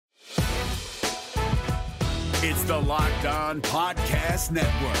It's the Locked On Podcast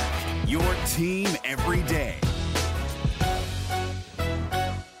Network, your team every day.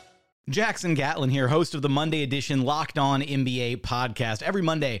 Jackson Gatlin here, host of the Monday edition Locked On NBA podcast. Every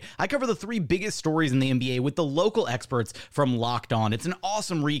Monday, I cover the three biggest stories in the NBA with the local experts from Locked On. It's an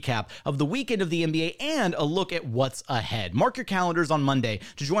awesome recap of the weekend of the NBA and a look at what's ahead. Mark your calendars on Monday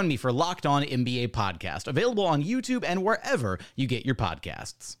to join me for Locked On NBA podcast, available on YouTube and wherever you get your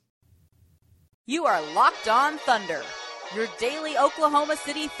podcasts. You are Locked On Thunder, your daily Oklahoma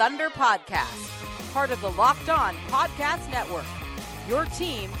City Thunder podcast, part of the Locked On Podcast Network, your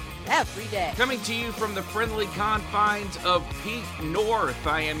team every day. Coming to you from the friendly confines of Peak North,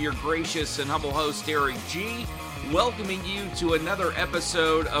 I am your gracious and humble host, Eric G., welcoming you to another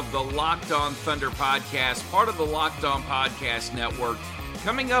episode of the Locked On Thunder podcast, part of the Locked On Podcast Network.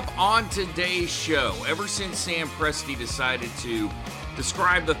 Coming up on today's show, ever since Sam Presti decided to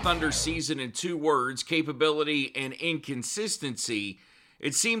describe the Thunder season in two words, capability and inconsistency,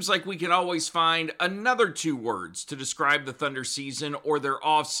 it seems like we can always find another two words to describe the Thunder season or their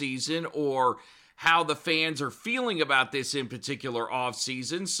offseason or how the fans are feeling about this in particular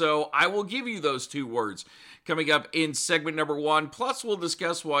offseason. So I will give you those two words coming up in segment number one. Plus, we'll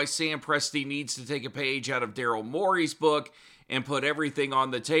discuss why Sam Presti needs to take a page out of Daryl Morey's book and put everything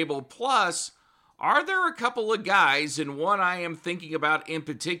on the table. Plus, are there a couple of guys, and one I am thinking about in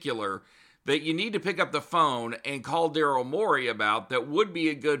particular, that you need to pick up the phone and call Daryl Morey about that would be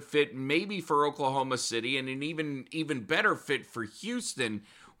a good fit maybe for Oklahoma City and an even better fit for Houston,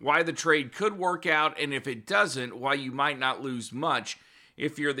 why the trade could work out, and if it doesn't, why you might not lose much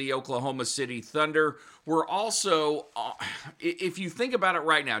if you're the Oklahoma City Thunder. We're also, if you think about it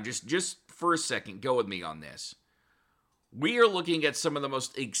right now, just for a second, go with me on this. We are looking at some of the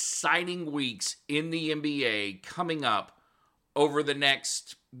most exciting weeks in the NBA coming up over the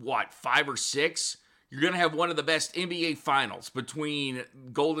next, 5 or 6? You're going to have one of the best NBA finals between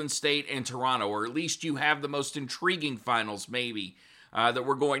Golden State and Toronto, or at least you have the most intriguing finals maybe that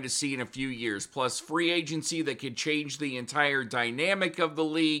we're going to see in a few years. Plus free agency that could change the entire dynamic of the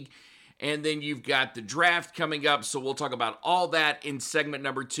league. And then you've got the draft coming up, so we'll talk about all that in segment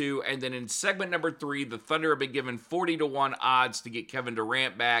number 2. And then in segment number 3, the Thunder have been given 40-1 odds to get Kevin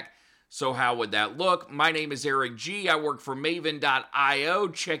Durant back. So how would that look? My name is Eric G. I work for Maven.io.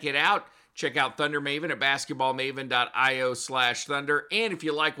 Check it out. Check out Thunder Maven at basketballmaven.io/Thunder. And if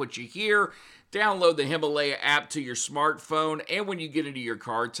you like what you hear, download the Himalaya app to your smartphone. And when you get into your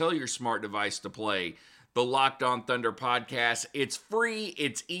car, tell your smart device to play the Locked On Thunder podcast. It's free,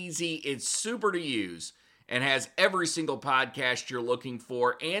 it's easy, it's super to use, and has every single podcast you're looking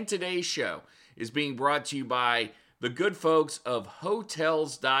for. And today's show is being brought to you by the good folks of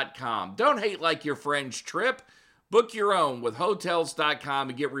Hotels.com. Don't hate like your friend's trip. Book your own with Hotels.com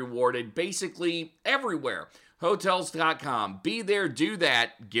and get rewarded basically everywhere. Hotels.com. Be there, do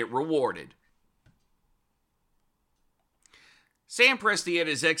that, get rewarded. Sam Presti at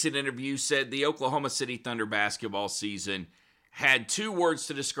his exit interview said the Oklahoma City Thunder basketball season had two words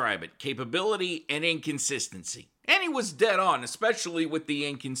to describe it: capability and inconsistency. And he was dead on, especially with the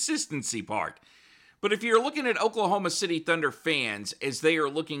inconsistency part. But if you're looking at Oklahoma City Thunder fans as they are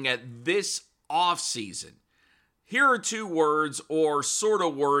looking at this offseason, here are two words or sort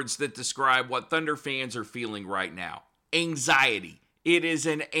of words that describe what Thunder fans are feeling right now. Anxiety. It is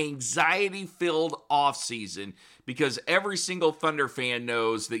an anxiety-filled offseason because every single Thunder fan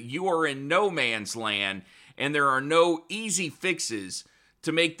knows that you are in no man's land and there are no easy fixes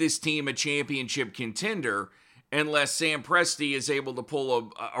to make this team a championship contender unless Sam Presti is able to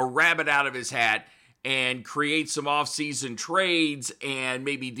pull a rabbit out of his hat and create some offseason trades and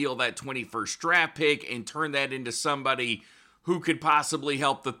maybe deal that 21st draft pick and turn that into somebody who could possibly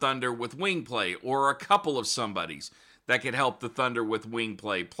help the Thunder with wing play, or a couple of somebodies that could help the Thunder with wing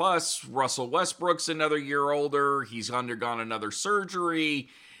play. Plus, Russell Westbrook's another year older. He's undergone another surgery.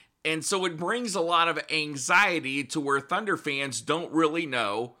 And so it brings a lot of anxiety to where Thunder fans don't really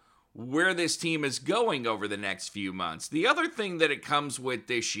know where this team is going over the next few months. The other thing that it comes with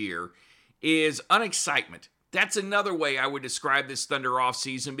this year is unexcitement. That's another way I would describe this Thunder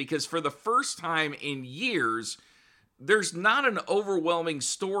offseason, because for the first time in years, there's not an overwhelming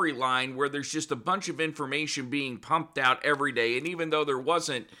storyline where there's just a bunch of information being pumped out every day. And even though there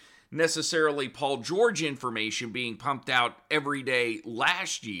wasn't necessarily Paul George information being pumped out every day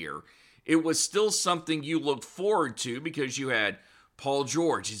last year, it was still something you looked forward to because you had Paul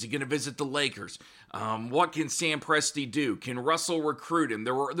George. Is he going to visit the Lakers? What can Sam Presti do? Can Russell recruit him?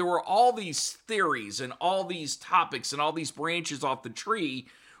 There were all these theories and all these topics and all these branches off the tree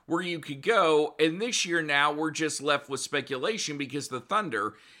where you could go. And this year now we're just left with speculation because the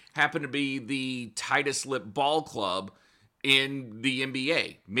Thunder happen to be the tightest-lipped ball club in the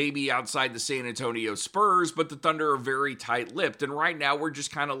NBA. Maybe outside the San Antonio Spurs, but the Thunder are very tight-lipped. And right now, we're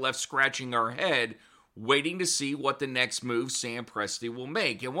just kind of left scratching our head, waiting to see what the next move Sam Presti will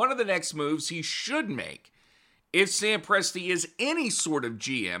make. And one of the next moves he should make, if Sam Presti is any sort of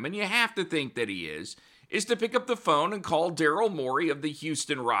GM, and you have to think that he is to pick up the phone and call Daryl Morey of the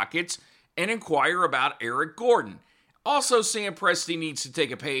Houston Rockets and inquire about Eric Gordon. Also, Sam Presti needs to take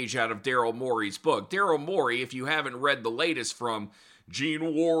a page out of Daryl Morey's book. Daryl Morey, if you haven't read the latest from Gene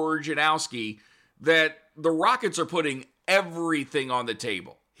Wojnarowski, that the Rockets are putting everything on the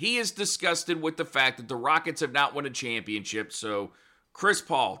table. He is disgusted with the fact that the Rockets have not won a championship, so Chris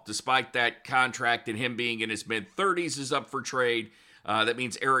Paul, despite that contract and him being in his mid-30s, is up for trade. That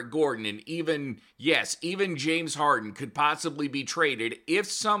means Eric Gordon, and even James Harden could possibly be traded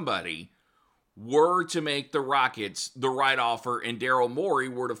if somebody were to make the Rockets the right offer and Daryl Morey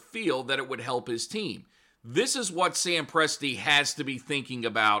were to feel that it would help his team. This is what Sam Presti has to be thinking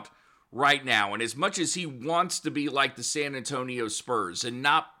about right now. And as much as he wants to be like the San Antonio Spurs and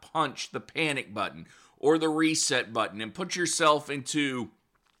not punch the panic button or the reset button and put yourself into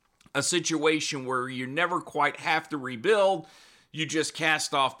a situation where you never quite have to rebuild, you just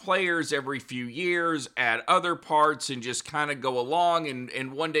cast off players every few years, add other parts, and just kind of go along,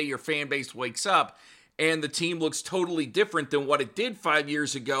 and one day your fan base wakes up, and the team looks totally different than what it did 5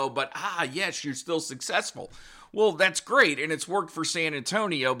 years ago, but yes, you're still successful. Well, that's great, and it's worked for San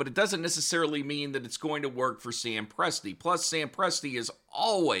Antonio, but it doesn't necessarily mean that it's going to work for Sam Presti. Plus, Sam Presti is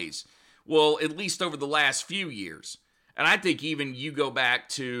always, well, at least over the last few years, and I think even you go back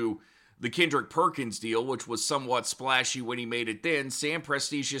to the Kendrick Perkins deal, which was somewhat splashy when he made it then, Sam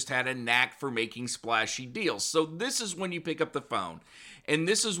Presti's just had a knack for making splashy deals. So this is when you pick up the phone, and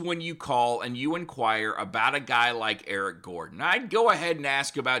this is when you call and you inquire about a guy like Eric Gordon. I'd go ahead and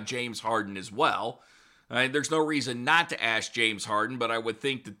ask about James Harden as well. There's no reason not to ask James Harden, but I would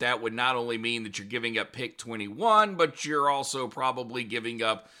think that that would not only mean that you're giving up pick 21, but you're also probably giving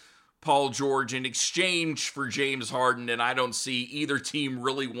up Paul George in exchange for James Harden, and I don't see either team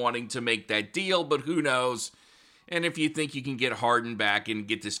really wanting to make that deal, but who knows? And if you think you can get Harden back and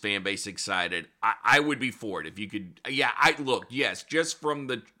get this fan base excited, I would be for it. If you could, just from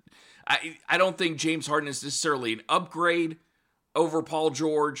the, I don't think James Harden is necessarily an upgrade over Paul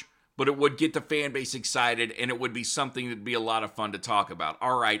George, but it would get the fan base excited, and it would be something that'd be a lot of fun to talk about.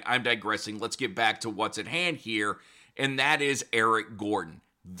 All right, I'm digressing. Let's get back to what's at hand here, and that is Eric Gordon.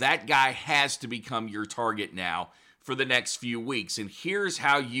 That guy has to become your target now for the next few weeks. And here's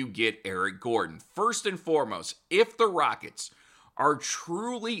how you get Eric Gordon. First and foremost, if the Rockets are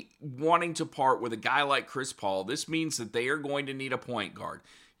truly wanting to part with a guy like Chris Paul, this means that they are going to need a point guard.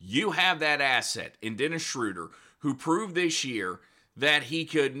 You have that asset in Dennis Schroeder, who proved this year that he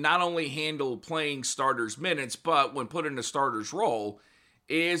could not only handle playing starters' minutes, but when put in a starter's role,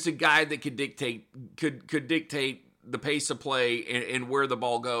 is a guy that could dictate the pace of play and where the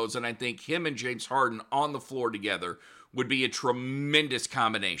ball goes. And I think him and James Harden on the floor together would be a tremendous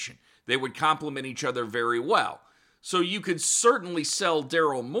combination. They would complement each other very well. So you could certainly sell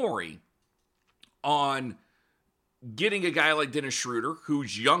Daryl Morey on getting a guy like Dennis Schroeder,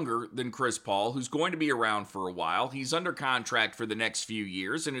 who's younger than Chris Paul, who's going to be around for a while. He's under contract for the next few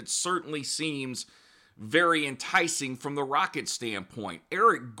years, and it certainly seems very enticing from the Rockets standpoint.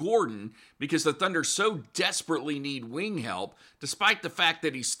 Eric Gordon, because the Thunder so desperately need wing help, despite the fact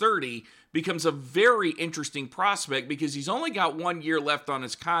that he's 30, becomes a very interesting prospect because he's only got 1 year left on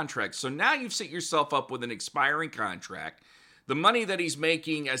his contract. So now you've set yourself up with an expiring contract. The money that he's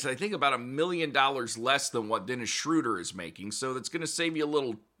making is, I think, about $1 million less than what Dennis Schroeder is making. So that's going to save you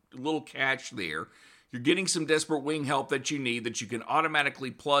a little cash there. You're getting some desperate wing help that you need that you can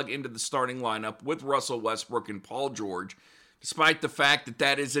automatically plug into the starting lineup with Russell Westbrook and Paul George. Despite the fact that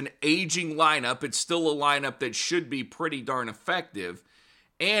that is an aging lineup, it's still a lineup that should be pretty darn effective.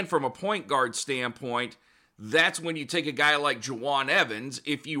 And from a point guard standpoint, that's when you take a guy like Jawan Evans,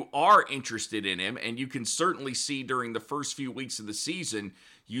 if you are interested in him, and you can certainly see during the first few weeks of the season,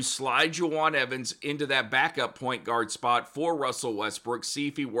 you slide Jawan Evans into that backup point guard spot for Russell Westbrook, see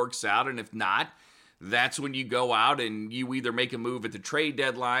if he works out, and if not, that's when you go out and you either make a move at the trade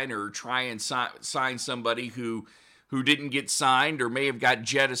deadline or try and sign somebody who didn't get signed or may have got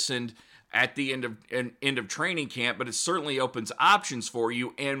jettisoned at the end of training camp, but it certainly opens options for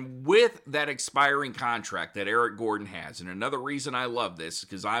you. And with that expiring contract that Eric Gordon has, and another reason I love this,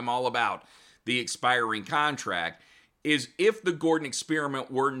 because I'm all about the expiring contract, is if the Gordon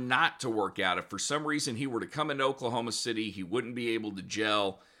experiment were not to work out, if for some reason he were to come into Oklahoma City, he wouldn't be able to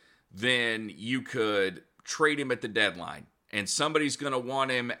gel, then you could trade him at the deadline And somebody's going to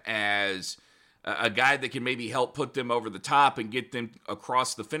want him as a guy that can maybe help put them over the top and get them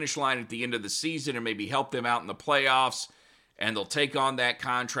across the finish line at the end of the season and maybe help them out in the playoffs. And they'll take on that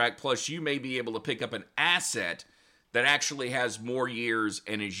contract. Plus, you may be able to pick up an asset that actually has more years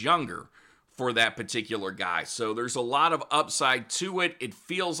and is younger for that particular guy. So there's a lot of upside to it. It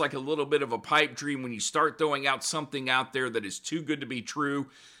feels like a little bit of a pipe dream when you start throwing out something out there that is too good to be true.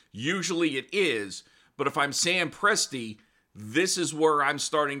 Usually it is. But if I'm Sam Presti, this is where I'm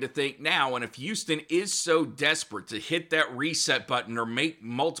starting to think now. And if Houston is so desperate to hit that reset button or make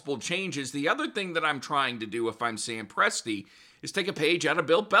multiple changes, the other thing that I'm trying to do if I'm Sam Presti is take a page out of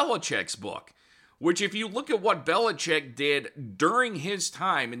Bill Belichick's book. Which, if you look at what Belichick did during his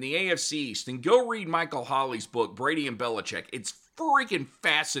time in the AFC East, and go read Michael Hawley's book, Brady and Belichick, it's freaking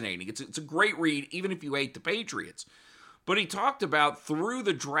fascinating. It's a great read, even if you hate the Patriots. But he talked about through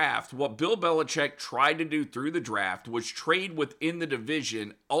the draft, what Bill Belichick tried to do through the draft was trade within the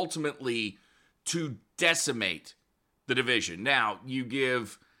division, ultimately to decimate the division. Now, you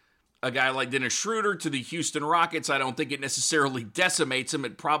give a guy like Dennis Schroeder to the Houston Rockets, I don't think it necessarily decimates them.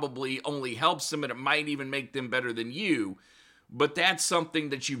 It probably only helps them, and it might even make them better than you. But that's something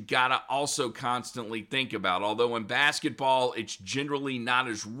that you've got to also constantly think about. Although in basketball, it's generally not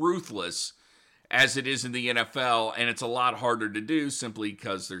as ruthless as it is in the NFL, and it's a lot harder to do simply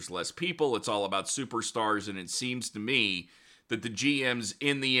because there's less people. It's all about superstars, and it seems to me that the GMs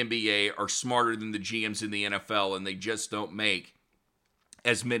in the NBA are smarter than the GMs in the NFL, and they just don't make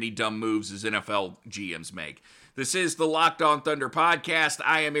as many dumb moves as NFL GMs make. This is the Locked On Thunder podcast.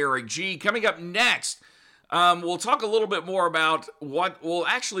 I am Eric G. Coming up next, we'll talk a little bit more about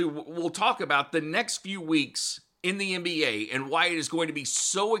we'll talk about the next few weeks in the NBA and why it is going to be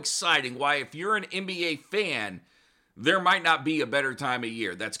so exciting. Why, if you're an NBA fan, there might not be a better time of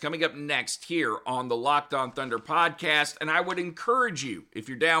year. That's coming up next here on the Locked On Thunder podcast. And I would encourage you, if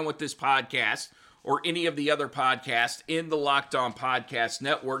you're down with this podcast, or any of the other podcasts in the Locked On Podcast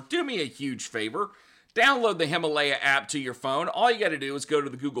Network, do me a huge favor. Download the Himalaya app to your phone. All you got to do is go to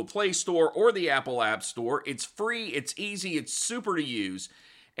the Google Play Store or the Apple App Store. It's free, it's easy, it's super to use.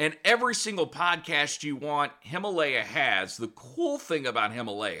 And every single podcast you want, Himalaya has. The cool thing about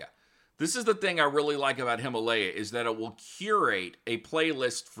Himalaya, this is the thing I really like about Himalaya, is that it will curate a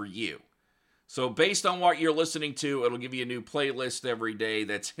playlist for you. So based on what you're listening to, it'll give you a new playlist every day.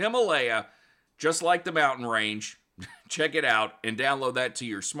 That's Himalaya. Just like the mountain range. Check it out and download that to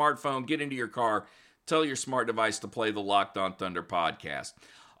your smartphone. Get into your car. Tell your smart device to play the Locked On Thunder podcast.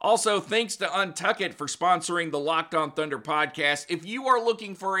 Also, thanks to Untuckit for sponsoring the Locked On Thunder podcast. If you are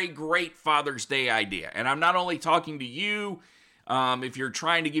looking for a great Father's Day idea, and I'm not only talking to you, if you're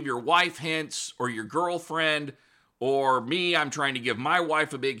trying to give your wife hints, or your girlfriend, or me, I'm trying to give my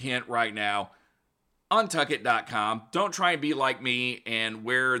wife a big hint right now, Untuckit.com. Don't try and be like me and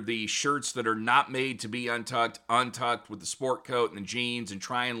wear the shirts that are not made to be untucked with the sport coat and the jeans and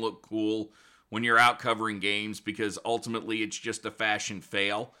try and look cool when you're out covering games, because ultimately it's just a fashion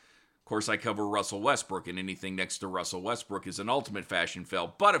fail. Of course, I cover Russell Westbrook, and anything next to Russell Westbrook is an ultimate fashion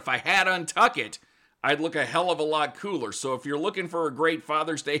fail. But if I had Untuckit, I'd look a hell of a lot cooler. So if you're looking for a great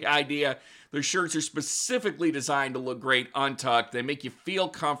Father's Day idea, their shirts are specifically designed to look great untucked. They make you feel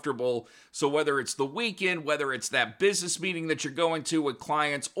comfortable. So whether it's the weekend, whether it's that business meeting that you're going to with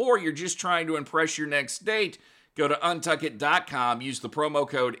clients, or you're just trying to impress your next date, go to Untuckit.com, use the promo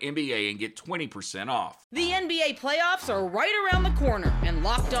code NBA, and get 20% off. The NBA playoffs are right around the corner, and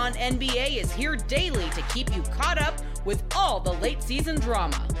Locked On NBA is here daily to keep you caught up with all the late season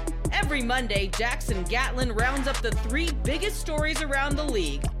drama. Every Monday, Jackson Gatlin rounds up the 3 biggest stories around the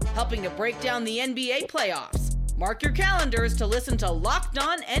league, helping to break down the NBA playoffs. Mark your calendars to listen to Locked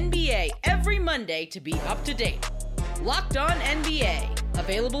On NBA every Monday to be up to date. Locked On NBA,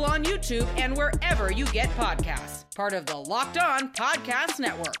 available on YouTube and wherever you get podcasts. Part of the Locked On Podcast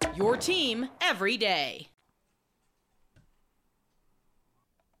Network, your team every day.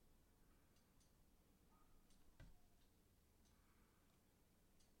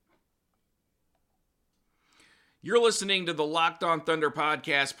 You're listening to the Locked On Thunder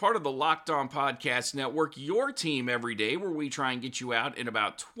podcast, part of the Locked On Podcast Network, your team every day, where we try and get you out in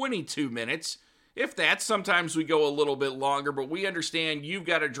about 22 minutes. If that, sometimes we go a little bit longer, but we understand you've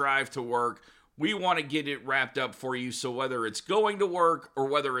got to drive to work. We want to get it wrapped up for you, so whether it's going to work or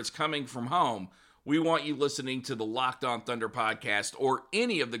whether it's coming from home, we want you listening to the Locked On Thunder podcast or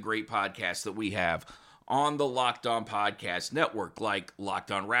any of the great podcasts that we have on the Locked On Podcast Network, like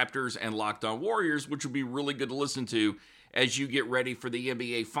Locked On Raptors and Locked On Warriors, which will be really good to listen to as you get ready for the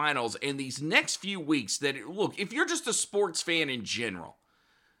NBA Finals. And these next few weeks, look, if you're just a sports fan in general,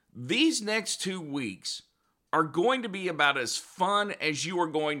 these next 2 weeks are going to be about as fun as you are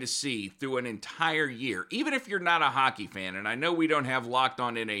going to see through an entire year, even if you're not a hockey fan. And I know we don't have Locked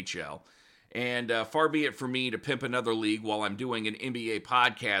On NHL, and far be it for me to pimp another league while I'm doing an NBA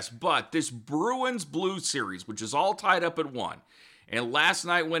podcast, but this Bruins Blues series, which is all tied up at 1, and last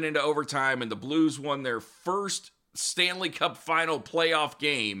night went into overtime, and the Blues won their first Stanley Cup final playoff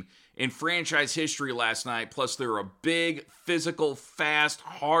game in franchise history last night, plus they're a big, physical, fast,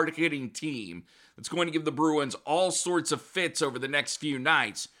 hard-hitting team that's going to give the Bruins all sorts of fits over the next few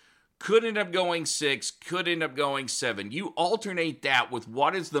nights. Could end up going 6, could end up going 7. You alternate that with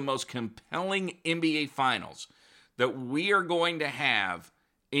what is the most compelling NBA Finals that we are going to have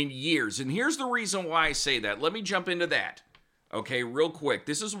in years. And here's the reason why I say that. Let me jump into that. Okay, real quick.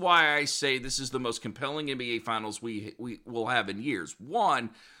 This is why I say this is the most compelling NBA Finals we will have in years. One,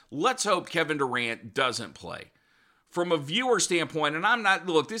 let's hope Kevin Durant doesn't play. From a viewer standpoint,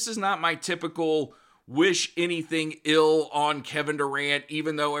 and this is not my typical wish anything ill on Kevin Durant,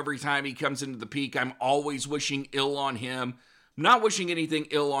 even though every time he comes into the peak, I'm always wishing ill on him. Not wishing anything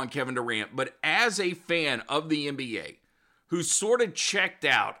ill on Kevin Durant, but as a fan of the NBA, who sort of checked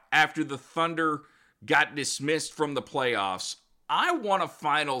out after the Thunder got dismissed from the playoffs, I want a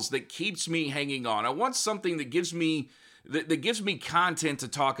finals that keeps me hanging on. I want something that gives me content to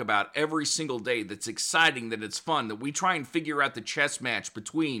talk about every single day, that's exciting, that it's fun, that we try and figure out the chess match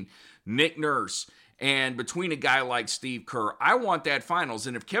between Nick Nurse and between a guy like Steve Kerr. I want that finals.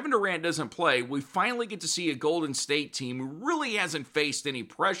 And if Kevin Durant doesn't play, we finally get to see a Golden State team who really hasn't faced any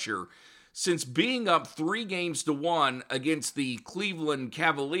pressure since being up 3-1 against the Cleveland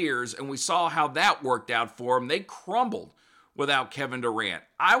Cavaliers, and we saw how that worked out for them. They crumbled without Kevin Durant.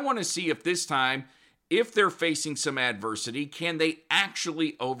 I want to see if this time, if they're facing some adversity, can they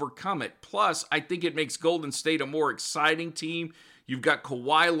actually overcome it? Plus, I think it makes Golden State a more exciting team. You've got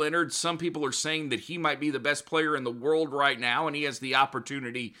Kawhi Leonard. Some people are saying that he might be the best player in the world right now, and he has the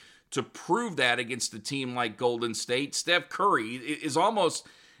opportunity to prove that against a team like Golden State. Steph Curry is almost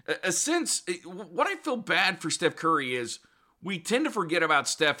a sense. What I feel bad for Steph Curry is we tend to forget about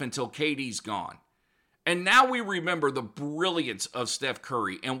Steph until KD's gone. And now we remember the brilliance of Steph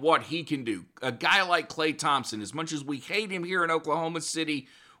Curry and what he can do. A guy like Klay Thompson, as much as we hate him here in Oklahoma City,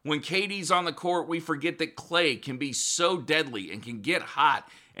 when KD's on the court, we forget that Klay can be so deadly and can get hot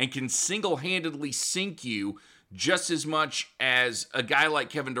and can single-handedly sink you just as much as a guy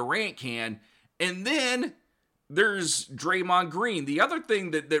like Kevin Durant can. And then there's Draymond Green. The other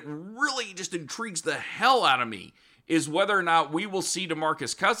thing that really just intrigues the hell out of me is whether or not we will see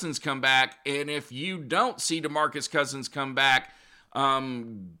DeMarcus Cousins come back. And if you don't see DeMarcus Cousins come back,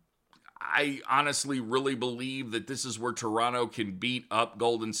 I honestly really believe that this is where Toronto can beat up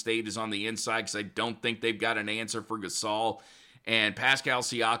Golden State, is on the inside, because I don't think they've got an answer for Gasol and Pascal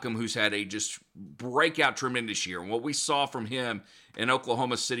Siakam, who's had a just breakout tremendous year. And what we saw from him in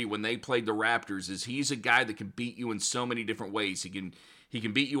Oklahoma City when they played the Raptors is he's a guy that can beat you in so many different ways. He can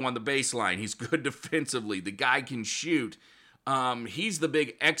beat you on the baseline. He's good defensively. The guy can shoot. He's the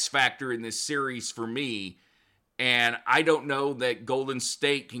big X factor in this series for me. And I don't know that Golden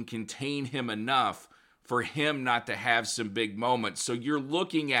State can contain him enough for him not to have some big moments. So you're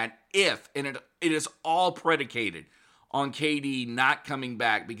looking at if, and it is all predicated on KD not coming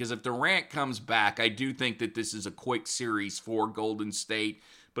back, because if Durant comes back, I do think that this is a quick series for Golden State.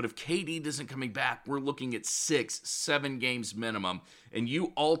 But if KD isn't coming back, we're looking at 6-7 games minimum. And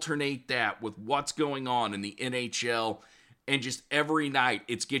you alternate that with what's going on in the NHL, and just every night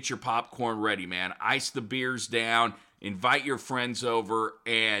it's get your popcorn ready, man. Ice the beers down, invite your friends over,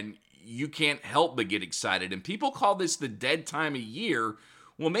 and you can't help but get excited. And people call this the dead time of year.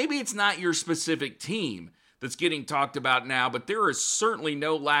 Well, maybe it's not your specific team that's getting talked about now, but there is certainly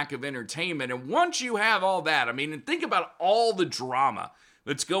no lack of entertainment. And once you have all that, and think about all the drama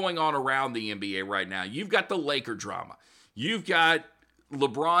that's going on around the NBA right now. You've got the Laker drama. You've got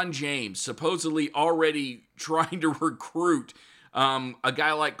LeBron James supposedly already trying to recruit a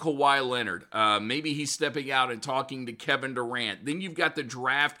guy like Kawhi Leonard. Maybe he's stepping out and talking to Kevin Durant. Then you've got the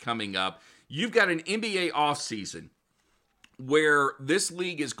draft coming up. You've got an NBA offseason where this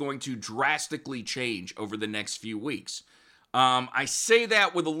league is going to drastically change over the next few weeks. I say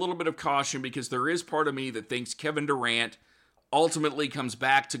that with a little bit of caution, because there is part of me that thinks Kevin Durant ultimately comes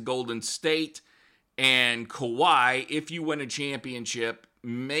back to Golden State, and Kawhi, if you win a championship,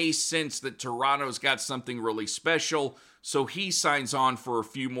 may sense that Toronto's got something really special, so he signs on for a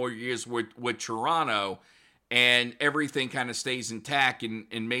few more years with Toronto, and everything kind of stays intact,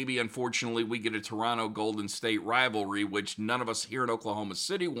 and maybe, unfortunately, we get a Toronto-Golden State rivalry, which none of us here in Oklahoma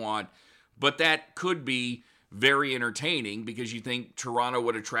City want, but that could be very entertaining because you think Toronto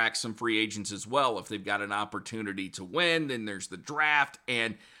would attract some free agents as well if they've got an opportunity to win. Then there's the draft.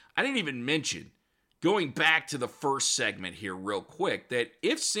 And I didn't even mention, going back to the first segment here real quick, that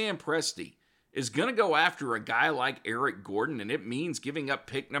if Sam Presti is going to go after a guy like Eric Gordon and it means giving up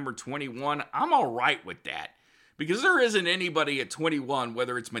pick number 21, I'm all right with that. Because there isn't anybody at 21,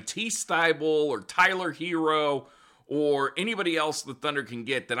 whether it's Matisse Thybulle or Tyler Hero or anybody else the Thunder can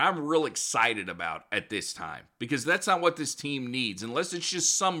get, that I'm real excited about at this time. Because that's not what this team needs. Unless it's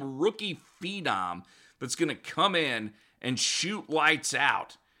just some rookie phenom that's going to come in and shoot lights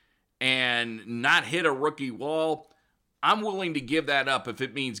out and not hit a rookie wall, I'm willing to give that up if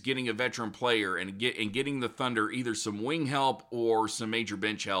it means getting a veteran player and getting the Thunder either some wing help or some major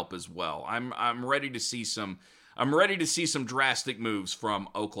bench help as well. I'm ready to see some drastic moves from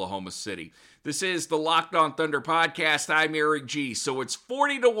Oklahoma City. This is the Locked On Thunder podcast. I'm Eric G. So it's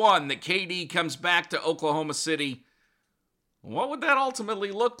 40-1 that KD comes back to Oklahoma City. What would that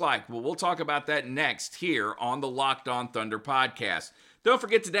ultimately look like? Well, we'll talk about that next here on the Locked On Thunder podcast. Don't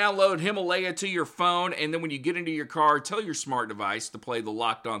forget to download Himalaya to your phone, and then when you get into your car, tell your smart device to play the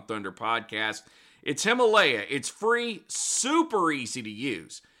Locked On Thunder podcast. It's Himalaya. It's free, super easy to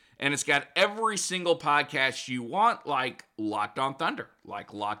use. And it's got every single podcast you want, like Locked On Thunder,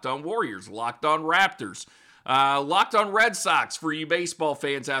 like Locked On Warriors, Locked On Raptors, Locked On Red Sox for you baseball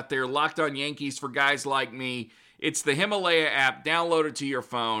fans out there, Locked On Yankees for guys like me. It's the Himalaya app. Download it to your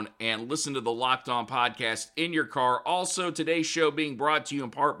phone and listen to the Locked On podcast in your car. Also, today's show being brought to you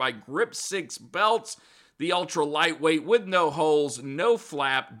in part by Grip 6 Belts, the ultra lightweight with no holes, no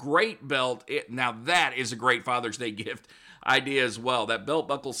flap, great belt. Now that is a great Father's Day gift idea as well. That belt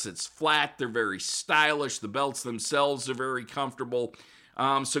buckle sits flat. They're very stylish. The belts themselves are very comfortable.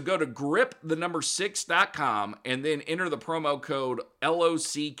 So go to grip6.com and then enter the promo code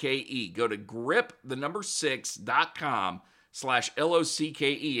LOCKE. Go to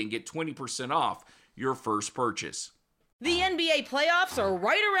grip6.com/LOCKE and get 20% off your first purchase. The NBA playoffs are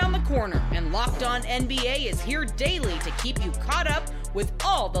right around the corner, and Locked On NBA is here daily to keep you caught up with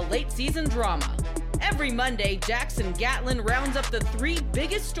all the late season drama. Every Monday, Jackson Gatlin rounds up the 3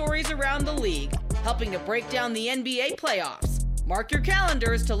 biggest stories around the league, helping to break down the NBA playoffs. Mark your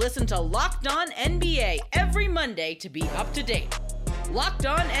calendars to listen to Locked On NBA every Monday to be up to date. Locked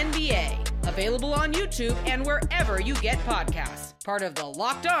On NBA, available on YouTube and wherever you get podcasts. Part of the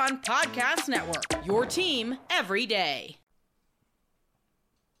Locked On Podcast Network, your team every day.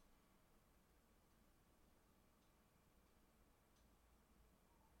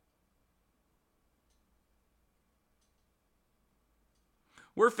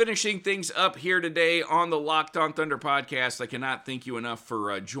 We're finishing things up here today on the Locked On Thunder podcast. I cannot thank you enough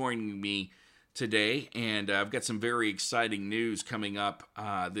for joining me today, and I've got some very exciting news coming up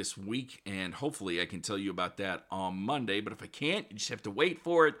this week, and hopefully I can tell you about that on Monday, but if I can't, you just have to wait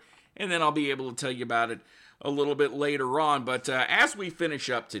for it, and then I'll be able to tell you about it a little bit later on. But as we finish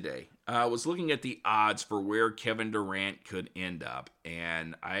up today, I was looking at the odds for where Kevin Durant could end up,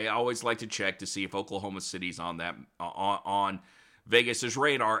 and I always like to check to see if Oklahoma City's on that on Vegas's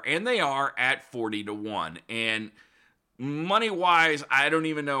radar, and they are at 40-1. And money-wise, I don't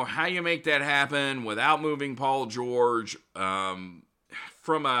even know how you make that happen without moving Paul George.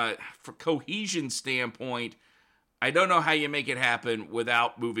 From a cohesion standpoint, I don't know how you make it happen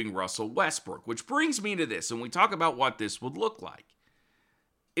without moving Russell Westbrook, which brings me to this, and we talk about what this would look like,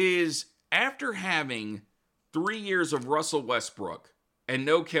 is after having 3 years of Russell Westbrook and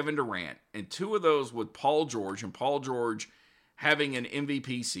no Kevin Durant, and 2 of those with Paul George, and Paul George having an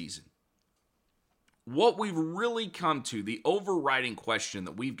MVP season, what we've really come to, the overriding question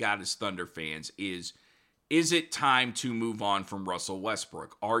that we've got as Thunder fans is it time to move on from Russell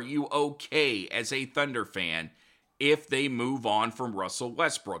Westbrook? Are you okay as a Thunder fan if they move on from Russell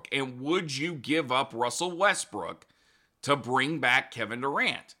Westbrook? And would you give up Russell Westbrook to bring back Kevin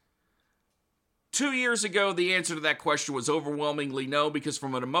Durant? 2 years ago, the answer to that question was overwhelmingly no, because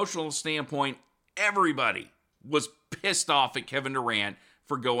from an emotional standpoint, everybody was pissed off at Kevin Durant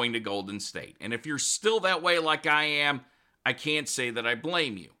for going to Golden State. And if you're still that way like I am, I can't say that I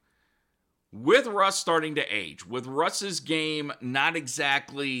blame you. With Russ starting to age, with Russ's game not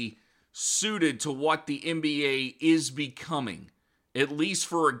exactly suited to what the NBA is becoming, at least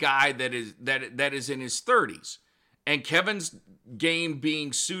for a guy that is in his 30s, and Kevin's game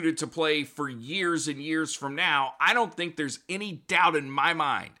being suited to play for years and years from now, I don't think there's any doubt in my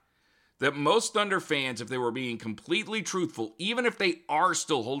mind that most Thunder fans, if they were being completely truthful, even if they are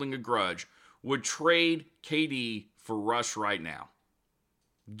still holding a grudge, would trade KD for Russ right now.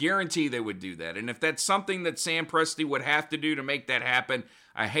 Guarantee they would do that. And if that's something that Sam Presti would have to do to make that happen,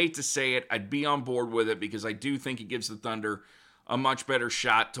 I hate to say it, I'd be on board with it because I do think it gives the Thunder a much better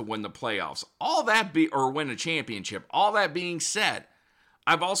shot to win the playoffs. Or win a championship. All that being said,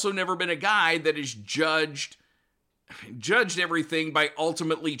 I've also never been a guy that has judged everything by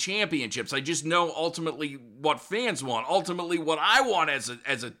ultimately championships. I just know ultimately what fans want. Ultimately, what I want as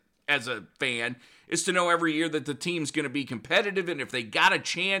a fan is to know every year that the team's going to be competitive, and if they got a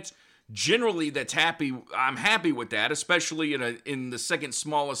chance, generally I'm happy with that, especially in the second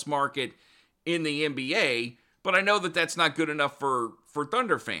smallest market in the NBA. But I know that that's not good enough for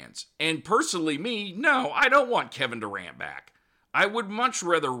Thunder fans. And personally, no, I don't want Kevin Durant back. I would much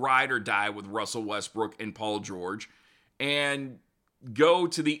rather ride or die with Russell Westbrook and Paul George and go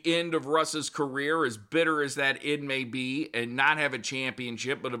to the end of Russ's career, as bitter as that end may be, and not have a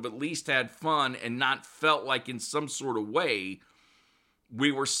championship, but have at least had fun and not felt like in some sort of way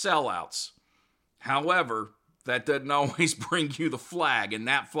we were sellouts. However, that doesn't always bring you the flag, and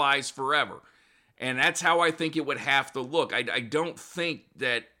that flies forever. And that's how I think it would have to look. I don't think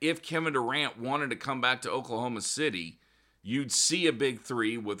that if Kevin Durant wanted to come back to Oklahoma City, you'd see a big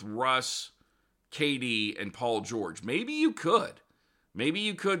three with Russ, KD, and Paul George. Maybe you could. Maybe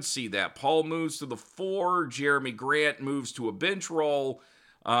you could see that. Paul moves to the 4, Jeremy Grant moves to a bench role,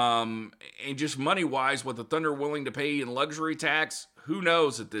 and just money-wise, what the Thunder are willing to pay in luxury tax, who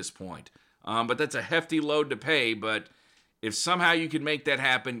knows at this point. But that's a hefty load to pay, but if somehow you could make that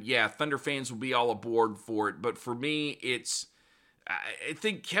happen, yeah, Thunder fans will be all aboard for it. But for me, I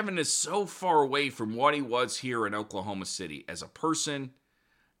think Kevin is so far away from what he was here in Oklahoma City as a person,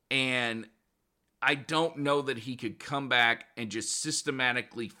 and I don't know that he could come back and just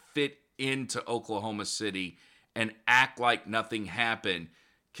systematically fit into Oklahoma City and act like nothing happened,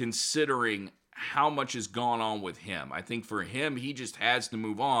 considering how much has gone on with him. I think for him, he just has to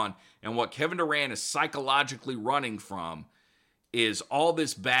move on. And what Kevin Durant is psychologically running from is all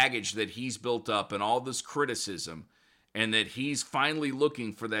this baggage that he's built up and all this criticism, and that he's finally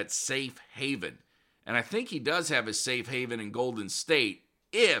looking for that safe haven. And I think he does have a safe haven in Golden State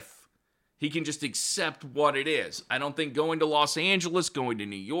if he can just accept what it is. I don't think going to Los Angeles, going to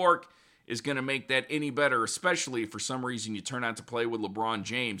New York is going to make that any better, especially if for some reason you turn out to play with LeBron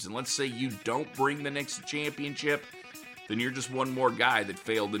James. And let's say you don't bring the Knicks a championship, then you're just one more guy that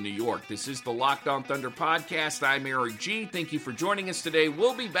failed in New York. This is the Locked On Thunder podcast. I'm Eric G. Thank you for joining us today.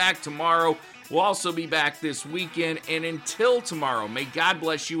 We'll be back tomorrow. We'll also be back this weekend. And until tomorrow, may God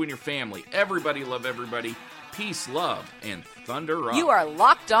bless you and your family. Everybody love everybody. Peace, love, and Thunder up. You are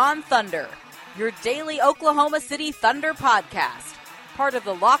Locked On Thunder, your daily Oklahoma City Thunder podcast. Part of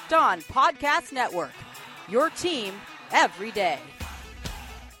the Locked On Podcast Network, your team every day.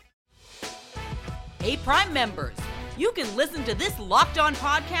 Hey, Prime members, you can listen to this Locked On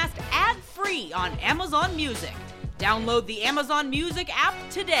podcast ad-free on Amazon Music. Download the Amazon Music app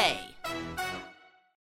today.